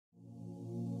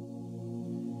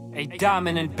A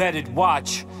diamond-embedded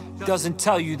watch doesn't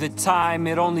tell you the time,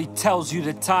 it only tells you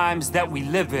the times that we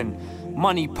live in.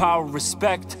 Money, power,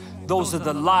 respect, those are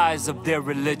the lies of their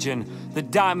religion. The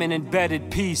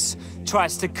diamond-embedded peace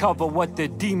tries to cover what their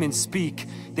demons speak.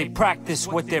 They practice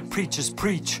what their preachers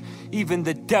preach. Even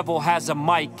the devil has a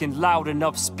mic and loud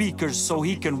enough speakers so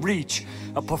he can reach.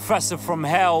 A professor from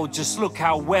hell, just look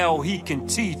how well he can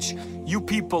teach. You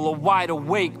people are wide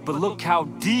awake, but look how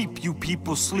deep you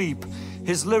people sleep.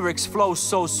 His lyrics flow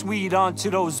so sweet onto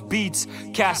those beats,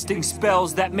 casting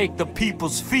spells that make the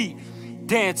people's feet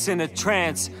dance in a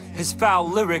trance. His foul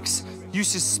lyrics, you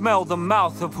should smell the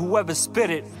mouth of whoever spit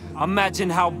it. Imagine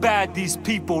how bad these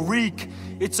people reek.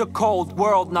 It's a cold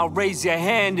world, now raise your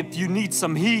hand if you need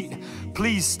some heat.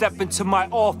 Please step into my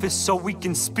office so we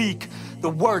can speak. The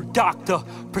word doctor,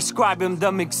 prescribing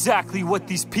them exactly what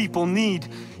these people need.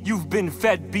 You've been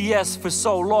fed BS for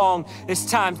so long, it's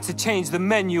time to change the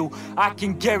menu. I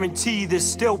can guarantee there's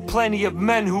still plenty of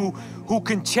men who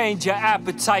can change your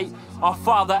appetite. Our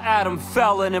father Adam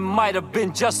fell and it might have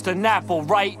been just an apple,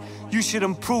 right? You should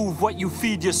improve what you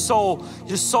feed your soul.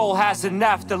 Your soul has an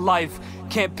afterlife.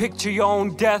 Can't picture your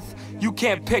own death. You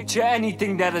can't picture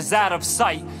anything that is out of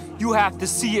sight. You have to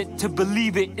see it to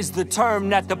believe it is the term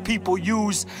that the people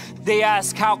use. They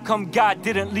ask how come God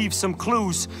didn't leave some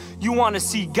clues. You want to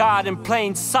see God in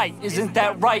plain sight, isn't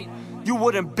that right? You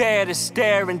wouldn't bear to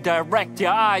stare and direct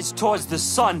your eyes towards the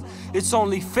sun. It's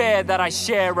only fair that I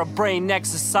share a brain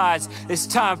exercise. It's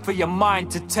time for your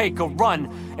mind to take a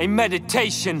run, a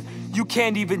meditation. You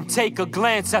can't even take a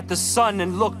glance at the sun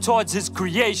and look towards his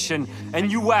creation.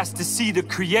 And you ask to see the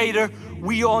creator?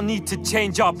 We all need to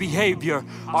change our behavior.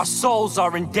 Our souls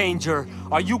are in danger.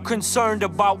 Are you concerned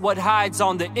about what hides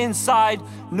on the inside?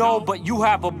 No, but you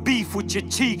have a beef with your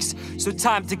cheeks, so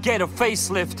time to get a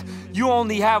facelift. You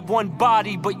only have one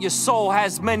body, but your soul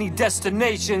has many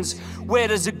destinations. Where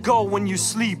does it go when you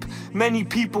sleep? Many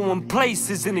people and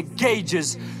places, and it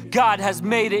gauges. God has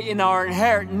made it in our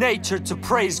inherent nature to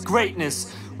praise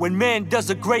greatness. When man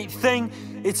does a great thing,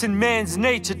 it's in man's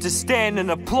nature to stand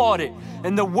and applaud it.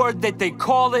 And the word that they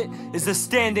call it is a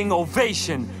standing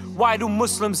ovation. Why do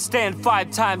Muslims stand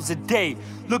 5 times a day?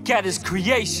 Look at his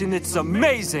creation, it's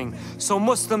amazing. So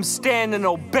Muslims stand and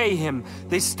obey him.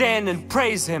 They stand and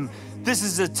praise him. This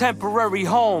is a temporary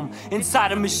home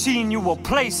inside a machine you were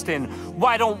placed in.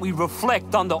 Why don't we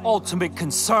reflect on the ultimate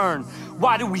concern?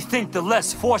 Why do we think the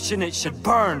less fortunate should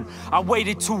burn? I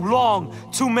waited too long,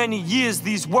 too many years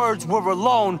these words were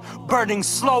alone, burning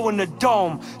slow in the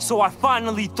dome. So I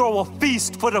finally throw a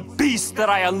feast for the beast that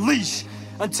I unleash,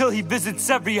 until he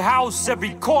visits every house,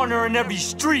 every corner, and every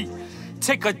street.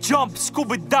 Take a jump,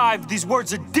 scuba dive, these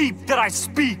words are deep that I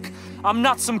speak. I'm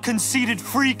not some conceited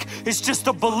freak, it's just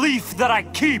a belief that I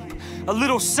keep. A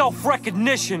little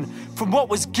self-recognition from what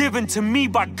was given to me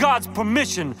by God's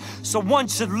permission. So one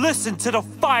should listen to the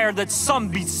fire that some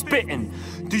be spitting.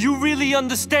 Do you really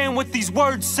understand what these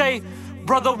words say?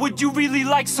 Brother, would you really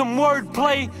like some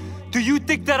wordplay? Do you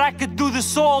think that I could do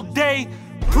this all day?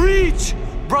 Preach!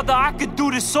 Brother, I could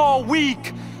do this all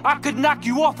week. I could knock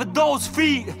you off of those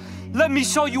feet. Let me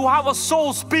show you how a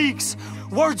soul speaks.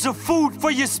 Words of food for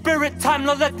your spirit, time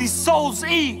to let these souls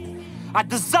eat. I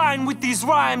design with these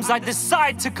rhymes, I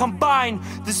decide to combine.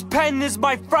 This pen is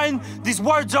my friend, these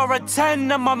words are a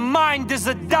 10, and my mind is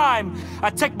a dime. I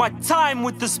take my time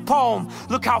with this poem,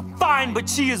 look how fine, but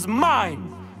she is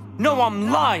mine. No, I'm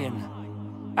lying.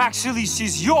 Actually,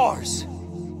 she's yours.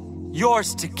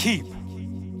 Yours to keep.